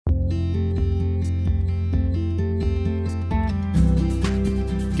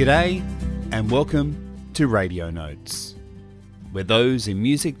G'day and welcome to Radio Notes, where those in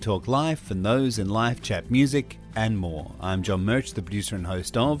music talk life and those in life chat music and more. I'm John Murch, the producer and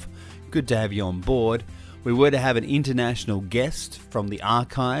host of. Good to have you on board. We were to have an international guest from the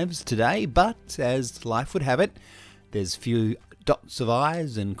archives today, but as life would have it, there's few dots of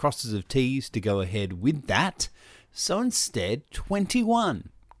I's and crosses of T's to go ahead with that. So instead, 21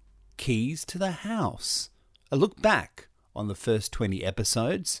 Keys to the House. A look back on the first 20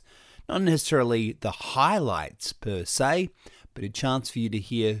 episodes. Not necessarily the highlights per se, but a chance for you to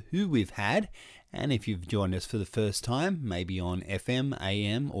hear who we've had. And if you've joined us for the first time, maybe on FM,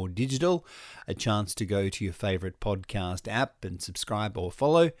 AM or digital, a chance to go to your favourite podcast app and subscribe or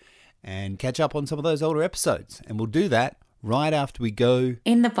follow and catch up on some of those older episodes. And we'll do that right after we go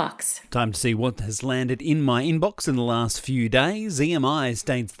in the box. Time to see what has landed in my inbox in the last few days. EMI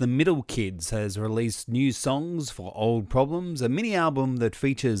states the Middle Kids has released new songs for Old Problems, a mini album that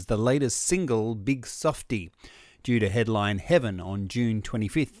features the latest single, Big Softy, due to headline Heaven on June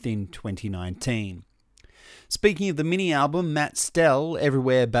 25th in 2019. Speaking of the mini album, Matt Stell,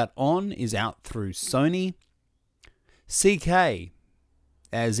 Everywhere But On, is out through Sony. CK,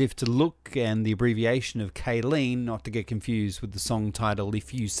 as if to look, and the abbreviation of Kayleen, not to get confused with the song title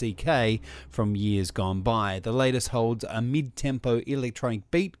If You CK from years gone by. The latest holds a mid-tempo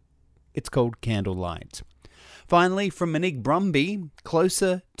electronic beat. It's called Candlelight. Finally, from Monique Brumby,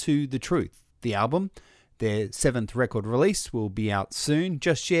 Closer to the Truth. The album, their 7th record release, will be out soon.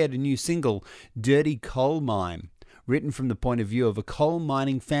 Just shared a new single, Dirty Coal Mine, written from the point of view of a coal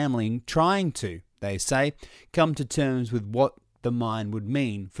mining family trying to, they say, come to terms with what the mine would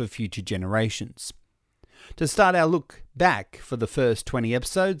mean for future generations. To start our look back for the first 20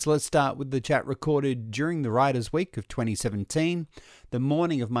 episodes, let's start with the chat recorded during the Writers' Week of 2017, the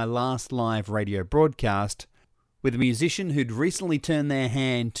morning of my last live radio broadcast, with a musician who'd recently turned their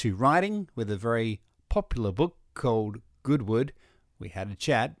hand to writing with a very popular book called Goodwood. We had a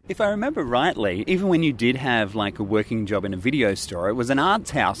chat. If I remember rightly, even when you did have like a working job in a video store, it was an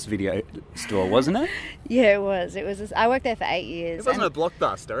arts house video store, wasn't it? Yeah, it was. I worked there for 8 years. It wasn't a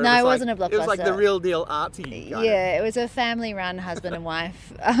Blockbuster. No, it wasn't a Blockbuster. It was like the real deal artsy kind it was a family-run husband and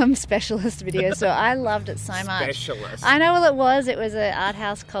wife specialist video store. I loved it so much. Specialist. I know what it was. It was an art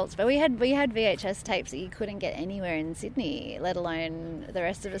house cult, but we had VHS tapes that you couldn't get anywhere in Sydney, let alone the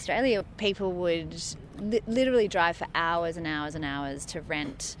rest of Australia. People would literally drive for hours and hours and hours to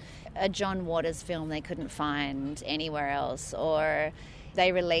rent a John Waters film they couldn't find anywhere else, or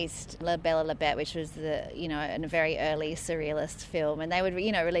they released La Belle et la Bête, which was a very early surrealist film, and they would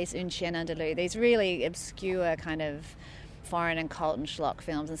release Un Chien Andalou, these really obscure kind of foreign and cult and schlock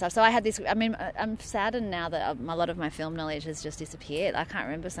films and stuff. So I had this, I'm saddened now that a lot of my film knowledge has just disappeared. I can't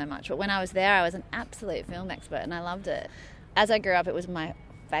remember so much, but when I was there I was an absolute film expert and I loved it. As I grew up, it was my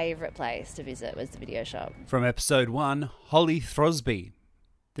favourite place to visit was the video shop. From episode 1, Holly Throsby.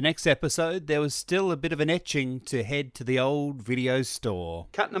 The next episode, there was still a bit of an etching to head to the old video store.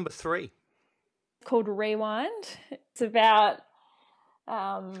 Cut number 3. It's called Rewind. It's about...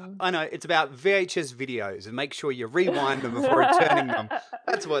 I know, it's about VHS videos and make sure you rewind them before returning them.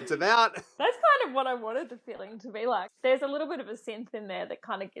 That's what it's about. That's kind of what I wanted the feeling to be like. There's a little bit of a synth in there that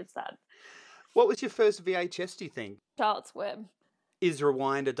kind of gives that. What was your first VHS, do you think? Charlotte's Web. Is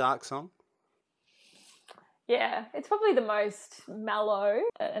Rewind a dark song? Yeah, it's probably the most mellow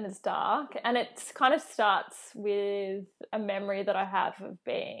and it's dark. And it kind of starts with a memory that I have of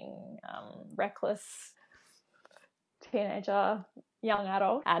being reckless teenager, young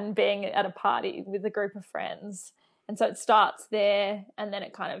adult, and being at a party with a group of friends. And so it starts there and then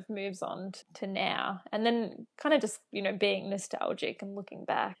it kind of moves on to now. And then kind of just, being nostalgic and looking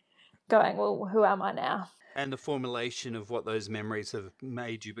back, going, well, who am I now? And the formulation of what those memories have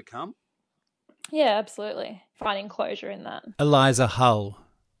made you become? Yeah, absolutely. Finding closure in that. Eliza Hull,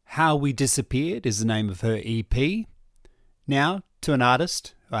 How We Disappeared is the name of her EP. Now, to an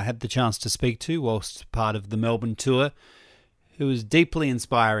artist who I had the chance to speak to whilst part of the Melbourne tour, who was deeply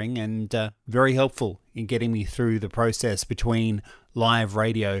inspiring and very helpful in getting me through the process between live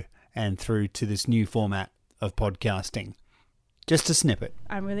radio and through to this new format of podcasting. Just a snippet.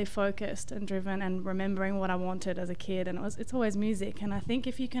 I'm really focused and driven and remembering what I wanted as a kid, and it's always music. And I think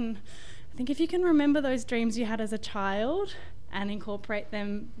if you can remember those dreams you had as a child and incorporate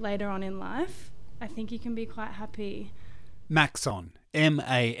them later on in life, I think you can be quite happy. Maxon,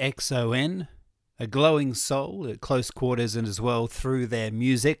 Maxon, a glowing soul at close quarters and as well through their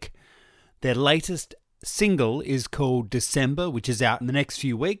music. Their latest single is called December, which is out in the next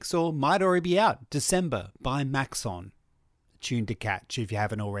few weeks or might already be out. December by Maxon. Tune to catch if you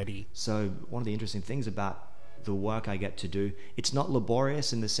haven't already. So one of the interesting things about the work I get to do. It's not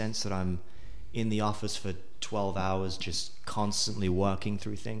laborious in the sense that I'm in the office for 12 hours just constantly working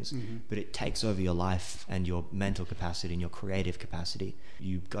through things, but it takes over your life and your mental capacity and your creative capacity.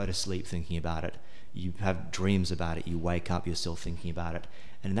 You go to sleep thinking about it, you have dreams about it, you wake up, you're still thinking about it,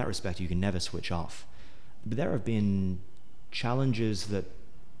 and in that respect you can never switch off. But there have been challenges that,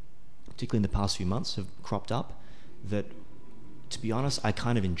 particularly in the past few months, have cropped up that, to be honest, I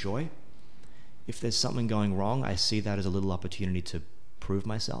kind of enjoy. If there's something going wrong, I see that as a little opportunity to prove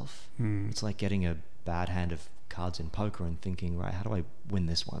myself. It's like getting a bad hand of cards in poker and thinking, right, how do I win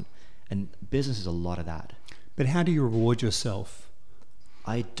this one? And business is a lot of that. But how do you reward yourself?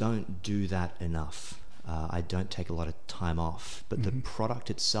 I don't do that enough. I don't take a lot of time off, but the product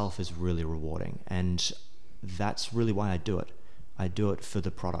itself is really rewarding, and that's really why I do it. I do it for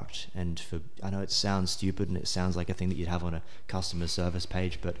the product, and for, I know it sounds stupid and it sounds like a thing that you'd have on a customer service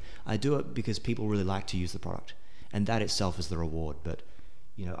page, but I do it because people really like to use the product, and that itself is the reward. But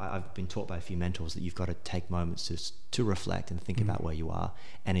you know, I've been taught by a few mentors that you've got to take moments to reflect and think about where you are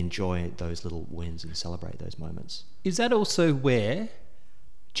and enjoy those little wins and celebrate those moments. Is that also where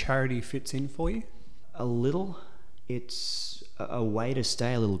charity fits in for you? A little. It's a way to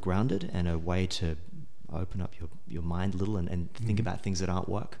stay a little grounded and a way to open up your mind a little and think about things that aren't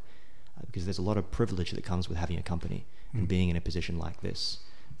work, because there's a lot of privilege that comes with having a company and being in a position like this,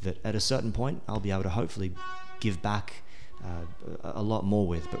 that at a certain point I'll be able to hopefully give back a lot more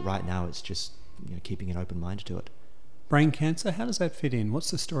with, but right now it's just, you know, keeping an open mind to it. Brain cancer, how does that fit in?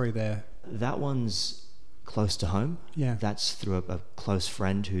 What's the story there? That one's close to home. Yeah. That's through a close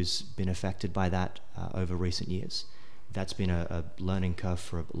friend who's been affected by that over recent years. That's been a learning curve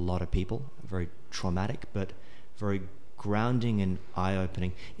for a lot of people, very traumatic, but very grounding and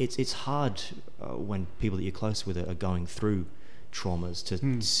eye-opening. It's hard when people that you're close with are going through traumas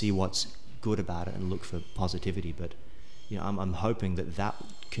to see what's good about it and look for positivity. But you know, I'm hoping that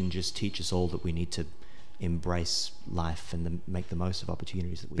can just teach us all that we need to embrace life and make the most of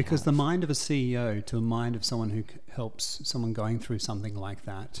opportunities that we have. Because the mind of a CEO to a mind of someone who helps someone going through something like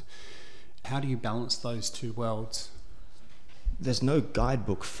that, how do you balance those two worlds? There's no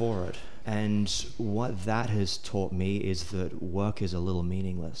guidebook for it, and what that has taught me is that work is a little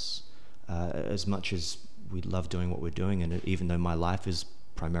meaningless. As much as we love doing what we're doing, and even though my life is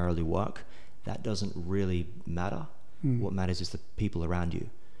primarily work, that doesn't really matter. What matters is the people around you,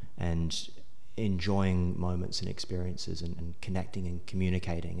 and enjoying moments and experiences and connecting and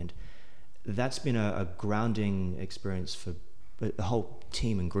communicating. And that's been a grounding experience for a whole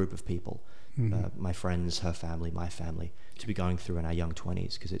team and group of people. My friends, her family, my family, to be going through in our young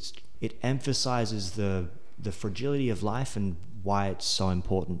 20s, because it emphasizes the fragility of life and why it's so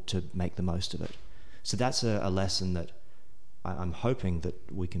important to make the most of it. So that's a lesson that I'm hoping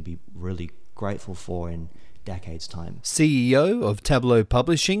that we can be really grateful for in decades' time. CEO of Tableau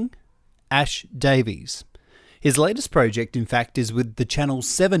Publishing, Ash Davies. His latest project, in fact, is with the Channel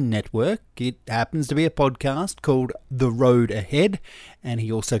 7 network. It happens to be a podcast called The Road Ahead, and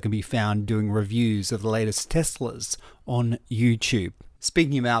he also can be found doing reviews of the latest Teslas on YouTube.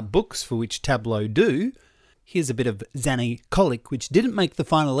 Speaking about books for which Tableau do, here's a bit of Zanny Colic, which didn't make the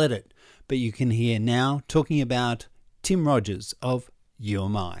final edit, but you can hear now talking about Tim Rogers of You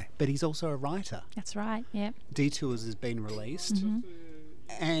Am I. But he's also a writer. That's right, yeah. Detours has been released.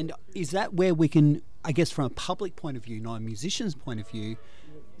 And is that where we can, I guess from a public point of view, not a musician's point of view,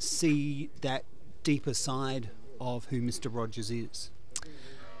 see that deeper side of who Mr. Rogers is?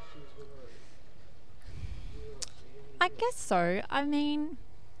 I guess so. I mean,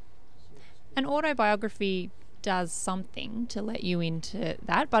 an autobiography does something to let you into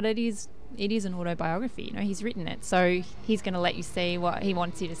that, but it is an autobiography. You know, he's written it, so he's going to let you see what he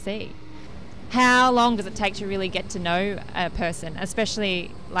wants you to see. How long does it take to really get to know a person,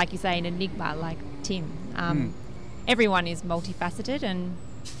 especially, like you say, an enigma like Tim? Everyone is multifaceted, and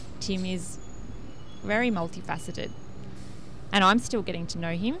Tim is very multifaceted. And I'm still getting to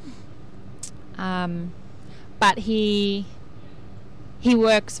know him. But he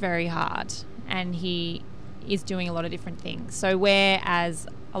works very hard, and he is doing a lot of different things. So whereas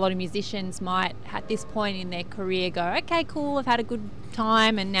a lot of musicians might, at this point in their career, go, okay, cool, I've had a good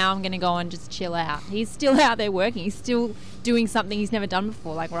time and now I'm going to go and just chill out. He's still out there working. He's still doing something he's never done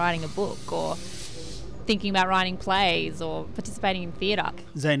before, like writing a book or thinking about writing plays or participating in theatre.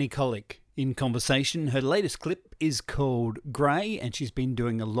 Zanny Colic in conversation. Her latest clip is called Grey, and she's been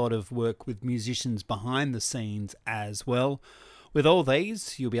doing a lot of work with musicians behind the scenes as well. With all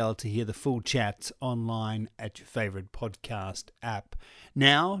these, you'll be able to hear the full chat online at your favourite podcast app.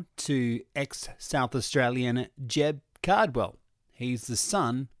 Now to ex-South Australian Jeb Cardwell. He's the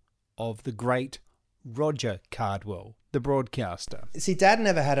son of the great Roger Cardwell, the broadcaster. See, Dad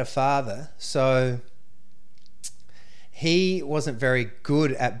never had a father, so he wasn't very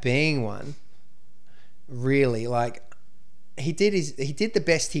good at being one, really. Like, he did the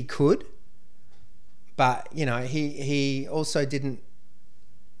best he could, but, you know, he also didn't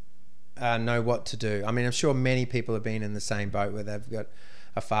know what to do. I mean, I'm sure many people have been in the same boat where they've got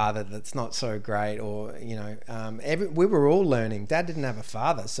a father that's not so great, or, you know, we were all learning. Dad didn't have a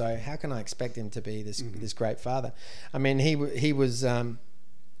father, so how can I expect him to be this great father? I mean, he was,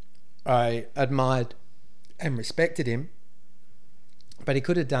 I admired and respected him, but he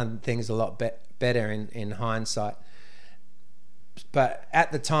could have done things a lot better in hindsight. But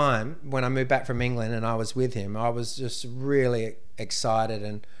at the time, when I moved back from England and I was with him, I was just really excited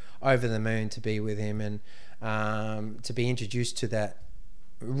and over the moon to be with him, and to be introduced to that,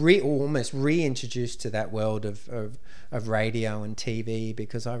 almost reintroduced to that world of radio and TV,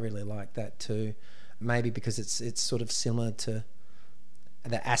 because I really like that too. Maybe because it's sort of similar to,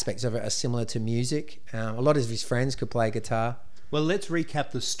 the aspects of it are similar to music. A lot of his friends could play guitar. Well, let's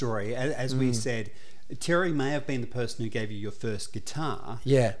recap the story. As we said, Terry may have been the person who gave you your first guitar.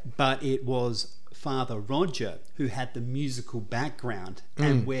 Yeah. But it was Father Roger who had the musical background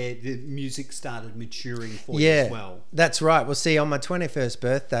and where the music started maturing for you as well. That's right. Well, see, on my 21st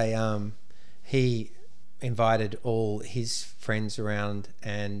birthday, he invited all his friends around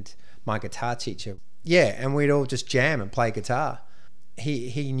and my guitar teacher. Yeah, and we'd all just jam and play guitar.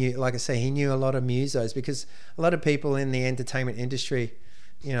 He knew, like I say, he knew a lot of musos, because a lot of people in the entertainment industry,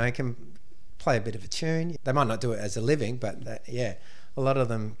 you know, can play a bit of a tune. They might not do it as a living, but a lot of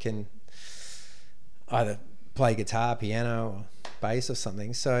them can either play guitar, piano, or bass or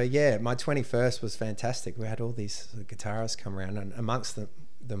something. So yeah, my 21st was fantastic. We had all these guitarists come around, and amongst them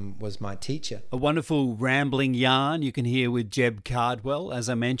was my teacher. A wonderful rambling yarn you can hear with Jeb Cardwell. As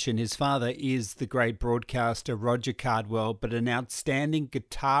I mentioned, his father is the great broadcaster Roger Cardwell, but an outstanding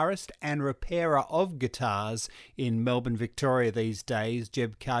guitarist and repairer of guitars in Melbourne, Victoria these days.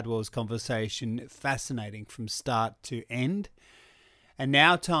 Jeb Cardwell's conversation fascinating from start to end. And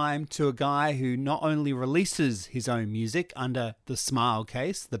now time to a guy who not only releases his own music under the Smile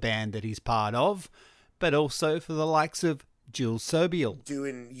Case, the band that he's part of, but also for the likes of Jill Sobiel.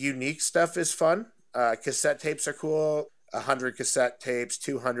 Doing unique stuff is fun. Cassette tapes are cool. 100 cassette tapes,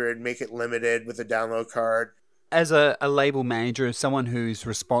 200, make it limited with a download card. As a label manager, as someone who's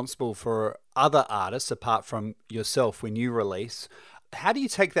responsible for other artists apart from yourself when you release, how do you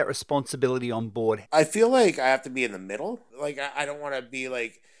take that responsibility on board? I feel like I have to be in the middle. Like, I don't want to be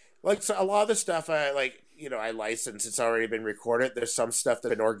like so a lot of the stuff I license, it's already been recorded. There's some stuff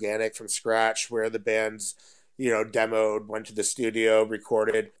that's been organic from scratch where the band's, demoed, went to the studio,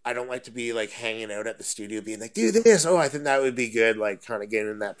 recorded. I don't like to be like hanging out at the studio being like, do this. Oh, I think that would be good. Like kind of getting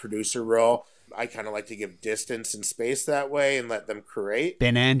in that producer role. I kind of like to give distance and space that way and let them create.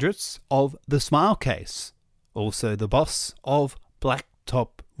 Ben Andrus of The Smile Case, also the boss of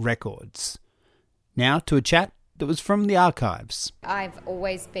Blacktop Records. Now to a chat that was from the archives. I've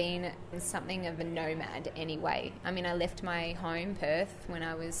always been something of a nomad anyway. I mean, I left my home, Perth, when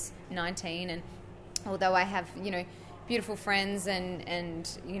I was 19, and although I have, beautiful friends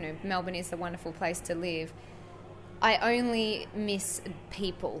and Melbourne is a wonderful place to live, I only miss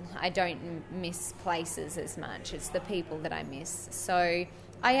people. I don't miss places as much. It's the people that I miss. So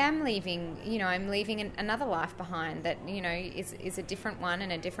I am leaving, I'm leaving another life behind that, is a different one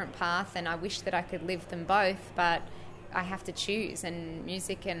and a different path, and I wish that I could live them both, but I have to choose, and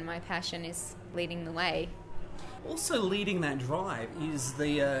music and my passion is leading the way. Also leading that drive is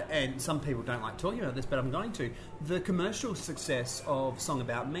and some people don't like talking about this, but I'm going to, the commercial success of Song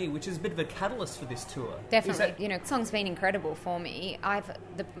About Me, which is a bit of a catalyst for this tour. Definitely. Song's been incredible for me.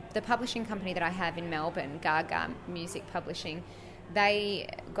 The publishing company that I have in Melbourne, Gaga Music Publishing, they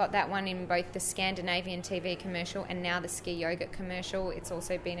got that one in both the Scandinavian TV commercial and now the ski yogurt commercial. It's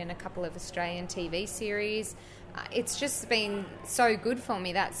also been in a couple of Australian TV series. It's just been so good for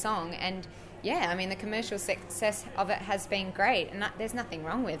me, that song. And yeah, I mean, the commercial success of it has been great, and there's nothing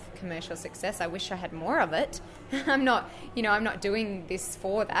wrong with commercial success. I wish I had more of it. I'm not doing this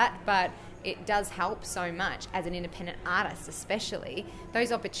for that, but it does help so much as an independent artist, especially.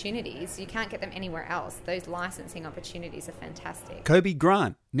 Those opportunities, you can't get them anywhere else. Those licensing opportunities are fantastic. Kobe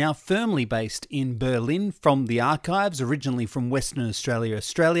Grant, now firmly based in Berlin from the archives, originally from Western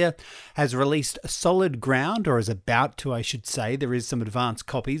Australia, has released Solid Ground, or is about to, I should say. There is some advanced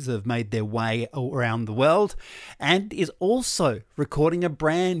copies that have made their way around the world, and is also recording a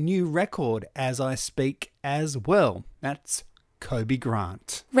brand new record as I speak as well. That's Kobe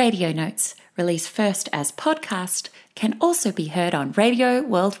Grant. Radio Notes, released first as podcast, can also be heard on radio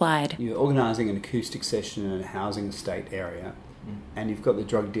worldwide. You're organising an acoustic session in a housing estate area, and you've got the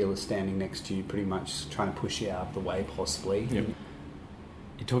drug dealer standing next to you, pretty much trying to push you out of the way, possibly. Yep.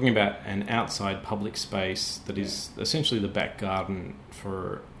 You're talking about an outside public space that is essentially the back garden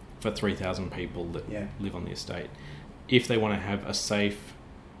for 3,000 people that live on the estate. If they want to have a safe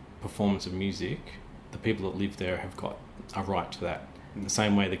performance of music, the people that live there have got a right to that. In the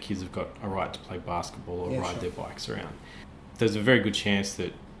same way the kids have got a right to play basketball or ride their bikes around. There's a very good chance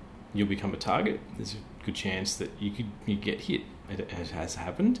that you'll become a target. There's a good chance that you get hit. It has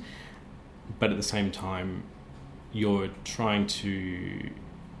happened. But at the same time, you're trying to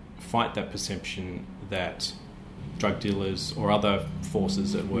fight that perception that drug dealers or other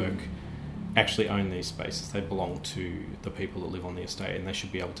forces at work actually own these spaces. They belong to the people that live on the estate, and they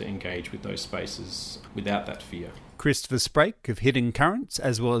should be able to engage with those spaces without that fear. Christopher Sprake of Hidden Currents,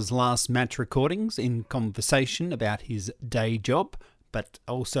 as well as Last Match Recordings, in conversation about his day job, but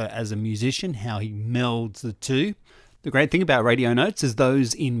also as a musician, how he melds the two. The great thing about Radio Notes is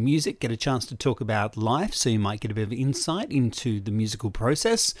those in music get a chance to talk about life, so you might get a bit of insight into the musical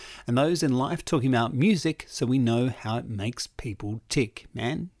process, and those in life talking about music, so we know how it makes people tick,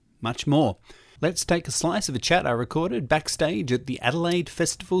 man. Much more. Let's take a slice of a chat I recorded backstage at the Adelaide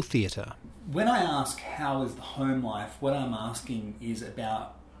Festival Theatre. When I ask how is the home life, what I'm asking is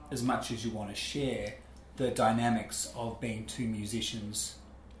about, as much as you want to share, the dynamics of being two musicians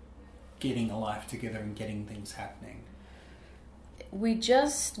getting a life together and getting things happening. We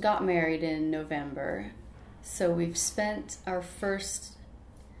just got married in November, so we've spent our first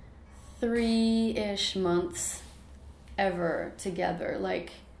 3-ish months ever together,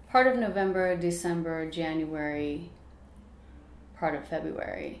 like part of November, December, January, part of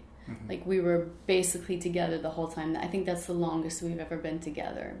February. Mm-hmm. Like we were basically together the whole time. I think that's the longest we've ever been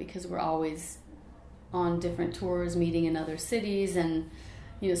together, because we're always on different tours, meeting in other cities, and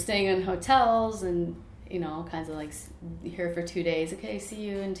staying in hotels, and all kinds of, like, here for 2 days, okay, see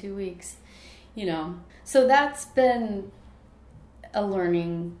you in 2 weeks, So that's been a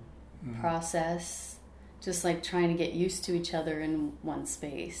learning process, just like trying to get used to each other in one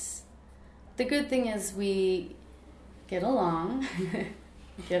space. The good thing is we get along,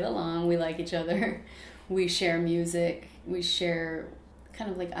 we like each other, we share music, we share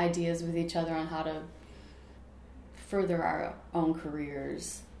kind of like ideas with each other on how to further our own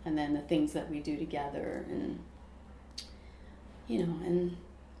careers, and then the things that we do together, and and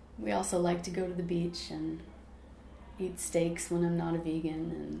we also like to go to the beach and eat steaks when I'm not a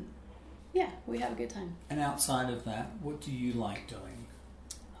vegan, and we have a good time. And outside of that, what do you like doing?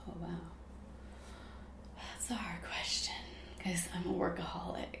 Oh wow, that's a hard question, because I'm a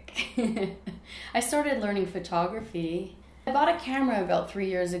workaholic. I started learning photography. I bought a camera about 3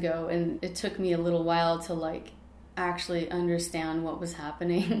 years ago, and it took me a little while to actually understand what was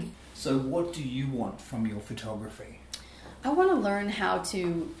happening. So what do you want from your photography? I want to learn how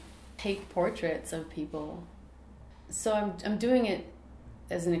to take portraits of people. So I'm doing it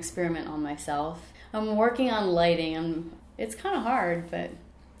as an experiment on myself. I'm working on lighting. It's kind of hard, but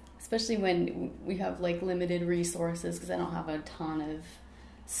especially when we have limited resources, because I don't have a ton of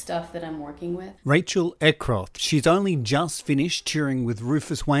stuff that I'm working with. Rachel Eckroth. She's only just finished touring with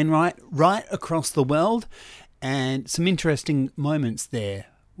Rufus Wainwright right across the world, and some interesting moments there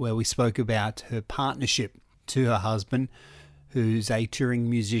where we spoke about her partnership to her husband, who's a touring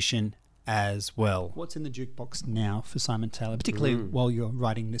musician as well. What's in the jukebox now for Simon Taylor, particularly while you're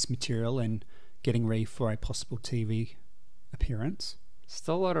writing this material and getting ready for a possible TV appearance?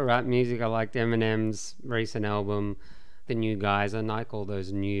 Still a lot of rap music. I liked Eminem's recent album, The New Guys. I like all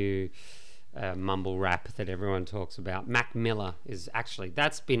those new mumble rap that everyone talks about. Mac Miller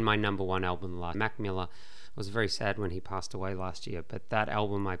that's been my number one album. Mac Miller. I was very sad when he passed away last year, but that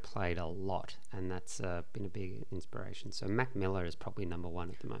album I played a lot, and that's been a big inspiration. So Mac Miller is probably number one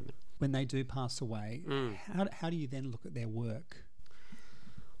at the moment. When they do pass away, how do you then look at their work?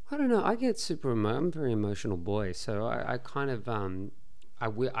 I don't know. I get I'm a very emotional boy, so I kind of I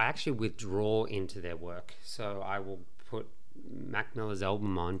actually withdraw into their work. So I will put Mac Miller's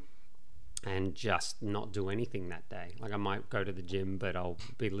album on and just not do anything that day. Like I might go to the gym, but I'll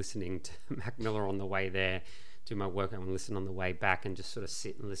be listening to Mac Miller on the way there, do my workout and listen on the way back, and just sort of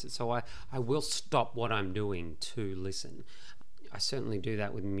sit and listen. So I will stop what I'm doing to listen. I certainly do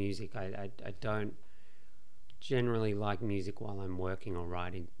that with music. I don't generally like music while I'm working or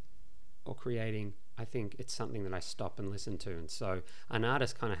writing or creating. I think it's something that I stop and listen to, and so an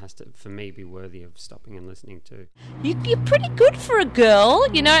artist kind of has to, for me, be worthy of stopping and listening to. You're pretty good for a girl,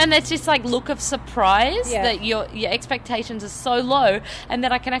 you know, and that's just like look of surprise that your expectations are so low, and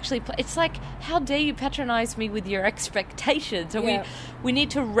that I can actually play. It's like, how dare you patronize me with your expectations? So we need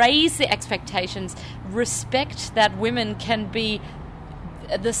to raise the expectations, respect that women can be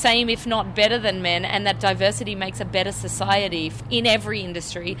the same, if not better than men, and that diversity makes a better society in every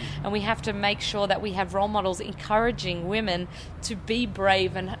industry. And we have to make sure that we have role models encouraging women to be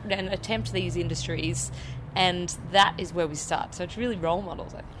brave and attempt these industries. And that is where we start. So it's really role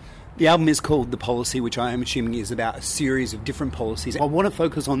models, I think. The album is called The Policy, which I am assuming is about a series of different policies. I want to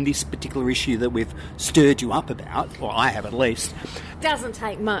focus on this particular issue that we've stirred you up about, or I have at least. Doesn't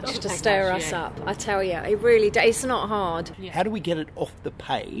take much to stir us up, I tell you. It really does. It's not hard. How do we get it off the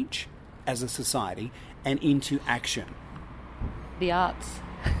page as a society and into action? The arts.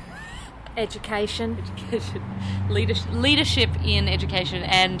 Education. Leadership in education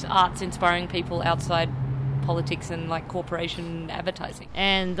and arts, inspiring people outside politics and like corporation advertising.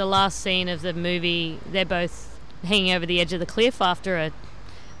 And the last scene of the movie, they're both hanging over the edge of the cliff after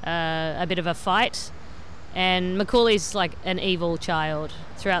a bit of a fight, and Macaulay's like an evil child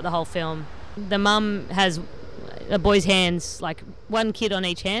throughout the whole film. The mum has a boy's hands, like one kid on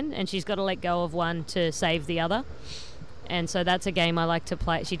each hand, and she's got to let go of one to save the other. And so that's a game I like to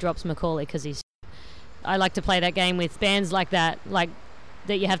play. She drops Macaulay because I like to play that game with bands like that,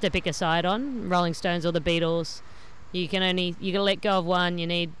 that you have to pick a side on, Rolling Stones or the Beatles. You gotta let go of one, you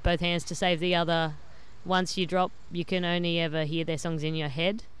need both hands to save the other. Once you drop, you can only ever hear their songs in your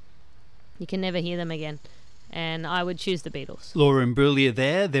head. You can never hear them again. And I would choose the Beatles. Laura Imbruglia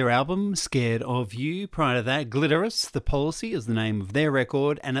there, their album, Scared of You. Prior to that, Glitterous, The Policy is the name of their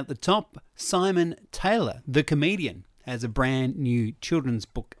record. And at the top, Simon Taylor, the comedian, has a brand new children's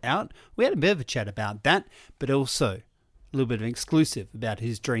book out. We had a bit of a chat about that, but also a little bit of an exclusive about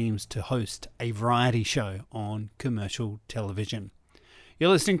his dreams to host a variety show on commercial television. You're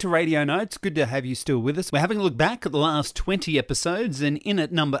listening to Radio Notes. Good to have you still with us. We're having a look back at the last 20 episodes, and in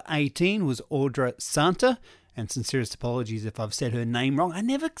at number 18 was Audra Santa. And sincerest apologies if I've said her name wrong. I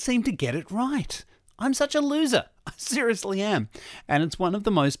never seem to get it right. I'm such a loser. I seriously am. And it's one of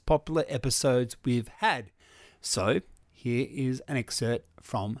the most popular episodes we've had. So here is an excerpt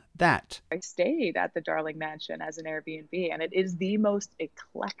from that. I stayed at the Darling Mansion as an Airbnb, and it is the most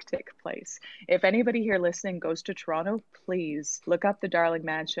eclectic place. If anybody here listening goes to Toronto, please look up the Darling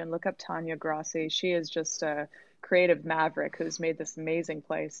Mansion, look up Tanya Grossi. She is just a creative maverick who's made this amazing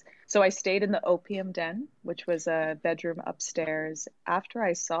place. So I stayed in the Opium Den, which was a bedroom upstairs. After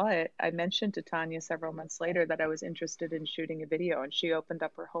I saw it, I mentioned to Tanya several months later that I was interested in shooting a video, and she opened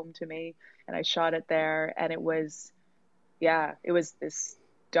up her home to me, and I shot it there, and it was this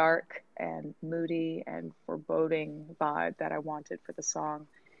dark and moody and foreboding vibe that I wanted for the song.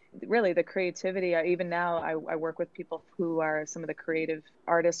 Really, the creativity, even now I work with people who are some of the creative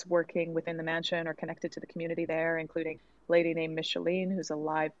artists working within the mansion or connected to the community there, including a lady named Micheline, who's a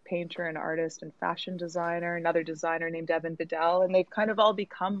live painter and artist and fashion designer, another designer named Evan Vidal, and they've kind of all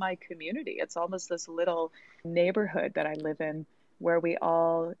become my community. It's almost this little neighborhood that I live in where we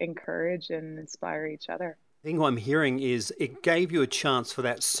all encourage and inspire each other. I think what I'm hearing is it gave you a chance for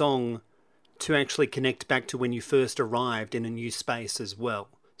that song to actually connect back to when you first arrived in a new space as well.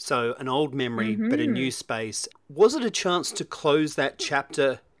 So an old memory, but a new space. Was it a chance to close that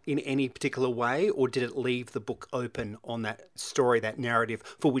chapter in any particular way, or did it leave the book open on that story, that narrative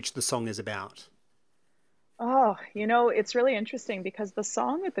for which the song is about? Oh, it's really interesting because the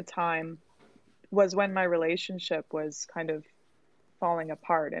song at the time was when my relationship was kind of falling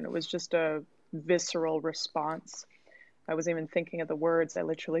apart, and it was just a visceral response. I wasn't even thinking of the words. I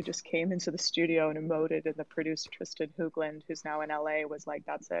literally just came into the studio and emoted, and the producer Tristan Hoogland, who's now in LA, was like,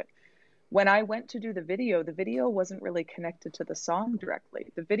 that's it. When I went to do the video wasn't really connected to the song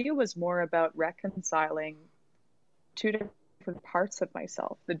directly. The video was more about reconciling two different parts of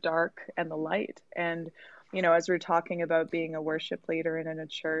myself, the dark and the light. And, as we were talking about being a worship leader and in a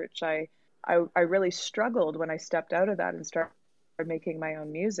church, I really struggled when I stepped out of that and started making my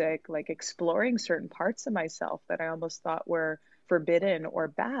own music, like exploring certain parts of myself that I almost thought were forbidden or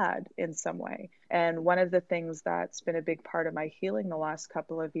bad in some way. And one of the things that's been a big part of my healing the last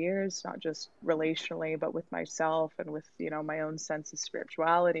couple of years, not just relationally, but with myself and with, my own sense of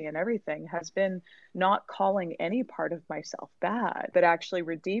spirituality and everything, has been not calling any part of myself bad, but actually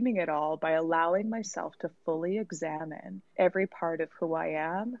redeeming it all by allowing myself to fully examine every part of who I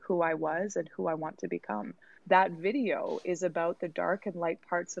am, who I was, and who I want to become. That video is about the dark and light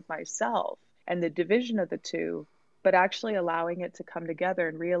parts of myself, and the division of the two but actually allowing it to come together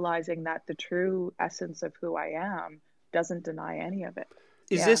and realizing that the true essence of who I am doesn't deny any of it.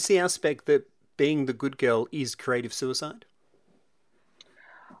 Is this the aspect that being the good girl is creative suicide?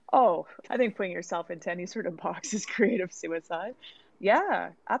 Oh, I think putting yourself into any sort of box is creative suicide. Yeah,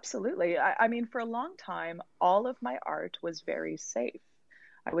 absolutely. I mean, for a long time, all of my art was very safe.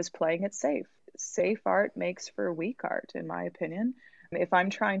 I was playing it safe. Safe art makes for weak art, in my opinion. If I'm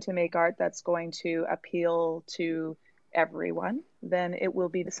trying to make art that's going to appeal to everyone, then it will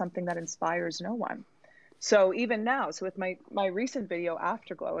be something that inspires no one. So even now, so with my recent video,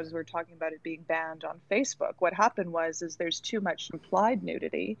 Afterglow, as we're talking about it being banned on Facebook, what happened was there's too much implied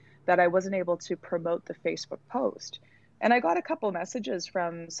nudity that I wasn't able to promote the Facebook post. And I got a couple messages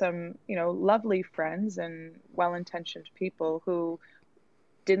from some, lovely friends and well-intentioned people who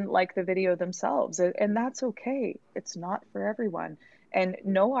didn't like the video themselves. And that's okay. It's not for everyone. And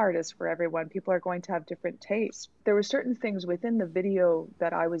no art is for everyone. People are going to have different tastes. There were certain things within the video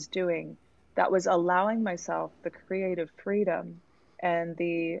that I was doing that was allowing myself the creative freedom and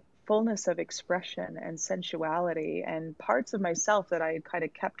the fullness of expression and sensuality and parts of myself that I had kind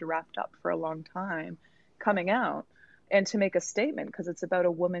of kept wrapped up for a long time coming out, and to make a statement, because it's about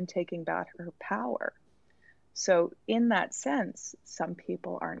a woman taking back her power. So in that sense, some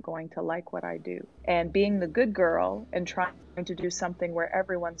people aren't going to like what I do. And being the good girl and trying to do something where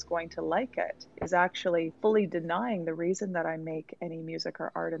everyone's going to like it is actually fully denying the reason that I make any music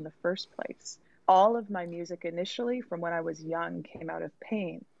or art in the first place. All of my music initially, from when I was young, came out of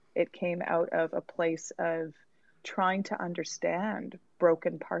pain. It came out of a place of trying to understand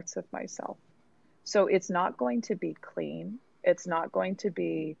broken parts of myself. So it's not going to be clean. It's not going to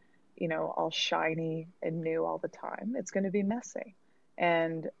be, all shiny and new all the time. It's going to be messy.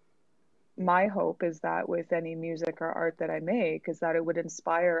 And my hope is that with any music or art that I make is that it would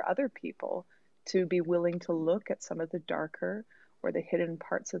inspire other people to be willing to look at some of the darker or the hidden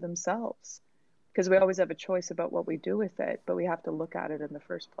parts of themselves. Because we always have a choice about what we do with it, but we have to look at it in the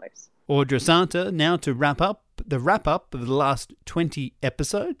first place. Audra Santa, now to wrap up of the last 20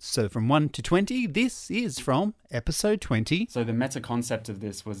 episodes. So from 1 to 20, this is from episode 20. So the meta concept of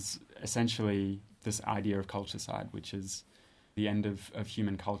this was essentially this idea of culturecide, which is the end of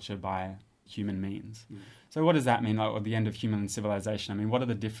human culture by human means. Mm. So what does that mean, or the end of human civilization? I mean, what are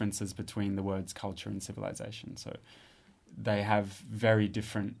the differences between the words culture and civilization? So they have very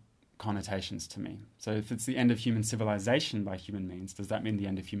different connotations to me. So if it's the end of human civilization by human means, does that mean the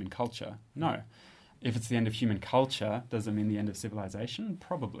end of human culture? No. If it's the end of human culture, does it mean the end of civilization?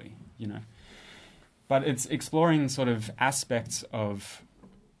 Probably, But it's exploring sort of aspects of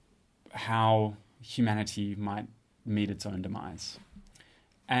how humanity might meet its own demise.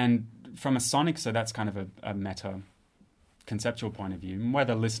 And from a sonic, so that's kind of a meta conceptual point of view.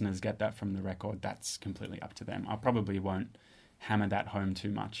 Whether listeners get that from the record, that's completely up to them. I probably won't hammer that home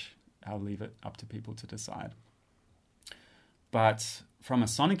too much. I'll leave it up to people to decide. But from a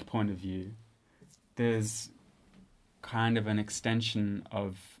sonic point of view, there's kind of an extension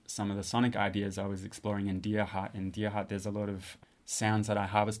of some of the sonic ideas I was exploring in Dear Heart. In Dear Heart, there's a lot of sounds that I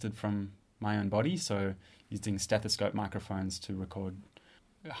harvested from my own body, so using stethoscope microphones to record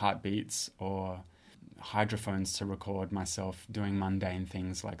heartbeats or hydrophones to record myself doing mundane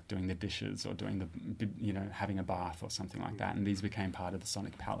things like doing the dishes or doing having a bath or something like that. And these became part of the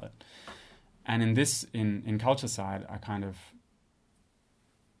sonic palette. And in Culturecide, I kind of,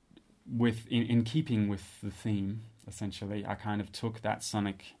 in keeping with the theme, essentially, I kind of took that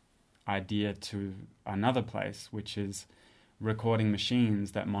sonic idea to another place, which is recording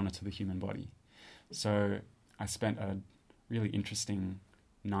machines that monitor the human body. So I spent a really interesting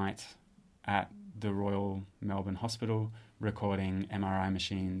night at the Royal Melbourne Hospital recording MRI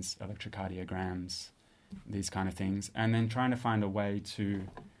machines, electrocardiograms, these kind of things, and then trying to find a way to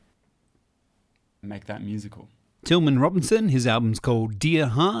make that musical. Tillman Robinson, his album's called Dear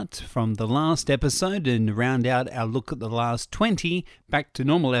Heart, from the last episode, and to round out our look at the last 20 back to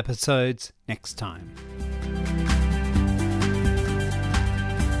normal episodes next time.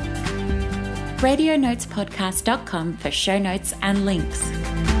 RadioNotesPodcast.com for show notes and links.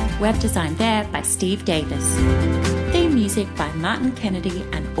 Web design there by Steve Davis. Theme music by Martin Kennedy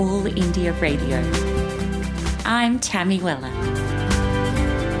and All India Radio. I'm Tammy Weller.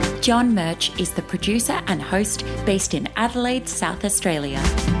 John Murch is the producer and host based in Adelaide, South Australia.